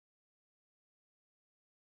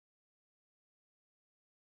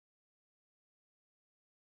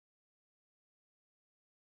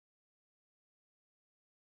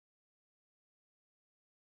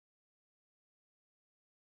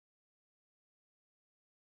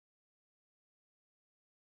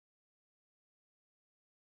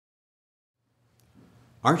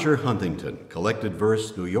Archer Huntington, collected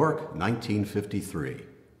verse, New York, 1953.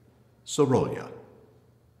 Sorolla.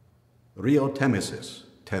 Rio Temesis,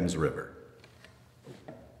 Thames River.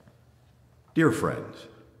 Dear friend,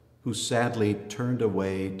 who sadly turned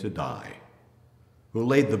away to die, who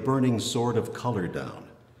laid the burning sword of color down,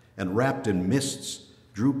 and wrapped in mists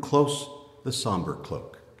drew close the somber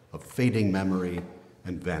cloak of fading memory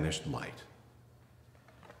and vanished light.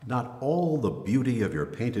 Not all the beauty of your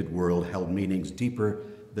painted world held meanings deeper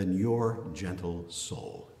than your gentle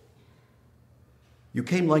soul. You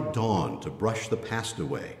came like dawn to brush the past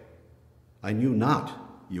away. I knew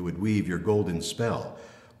not you would weave your golden spell,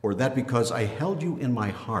 or that because I held you in my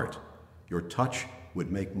heart, your touch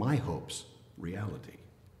would make my hopes reality.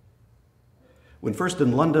 When first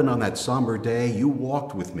in London on that somber day, you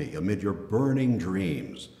walked with me amid your burning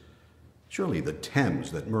dreams. Surely the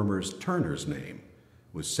Thames that murmurs Turner's name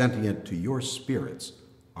was sentient to your spirit's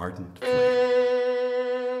ardent flame.